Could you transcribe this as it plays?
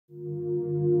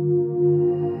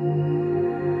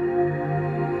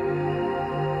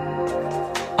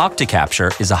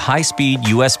OCTA-CAPTURE is a high-speed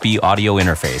USB audio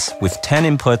interface with 10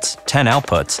 inputs, 10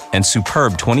 outputs, and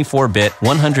superb 24-bit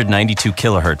 192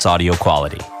 kHz audio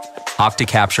quality.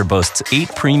 OCTA-CAPTURE boasts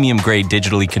 8 premium-grade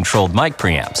digitally controlled mic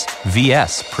preamps,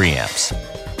 VS preamps.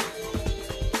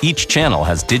 Each channel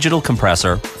has digital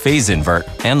compressor, phase invert,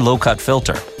 and low-cut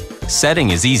filter.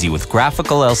 Setting is easy with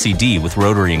graphical LCD with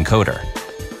rotary encoder.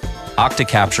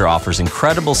 OCTA-CAPTURE offers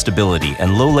incredible stability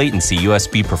and low-latency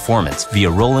USB performance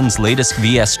via Roland's latest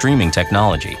VS streaming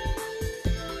technology.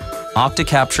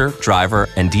 OCTA-CAPTURE, driver,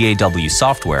 and DAW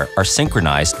software are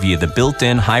synchronized via the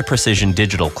built-in high-precision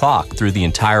digital clock through the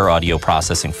entire audio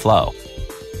processing flow.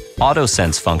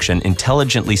 AutoSense function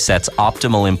intelligently sets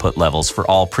optimal input levels for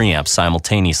all preamps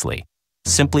simultaneously.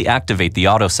 Simply activate the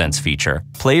AutoSense feature,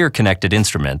 play your connected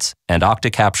instruments, and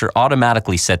OCTA-CAPTURE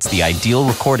automatically sets the ideal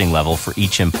recording level for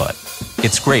each input.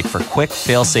 It's great for quick,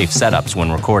 fail-safe setups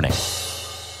when recording.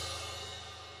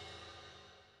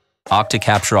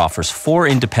 OCTA-CAPTURE offers 4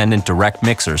 independent direct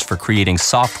mixers for creating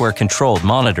software-controlled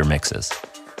monitor mixes.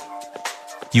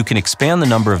 You can expand the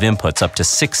number of inputs up to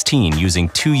 16 using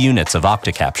 2 units of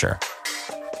OCTA-CAPTURE.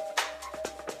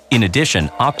 In addition,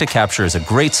 OCTA-CAPTURE is a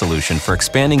great solution for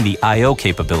expanding the I/O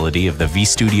capability of the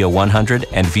vStudio 100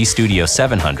 and vStudio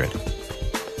 700.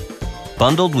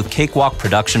 Bundled with Cakewalk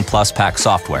Production Plus Pack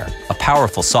software, a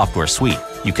powerful software suite,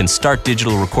 you can start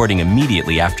digital recording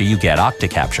immediately after you get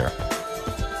OCTA-CAPTURE.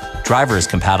 Driver is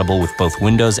compatible with both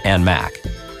Windows and Mac.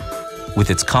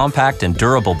 With its compact and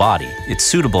durable body, it's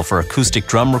suitable for acoustic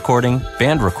drum recording,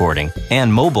 band recording,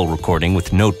 and mobile recording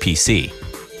with Note PC,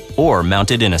 or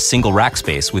mounted in a single rack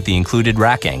space with the included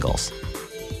rack angles.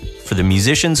 For the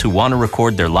musicians who want to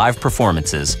record their live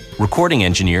performances, recording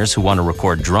engineers who want to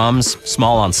record drums,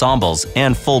 small ensembles,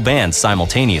 and full bands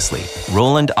simultaneously,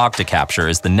 Roland OCTA-CAPTURE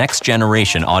is the next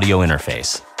generation audio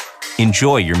interface.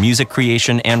 Enjoy your music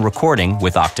creation and recording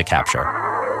with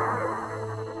OCTA-CAPTURE.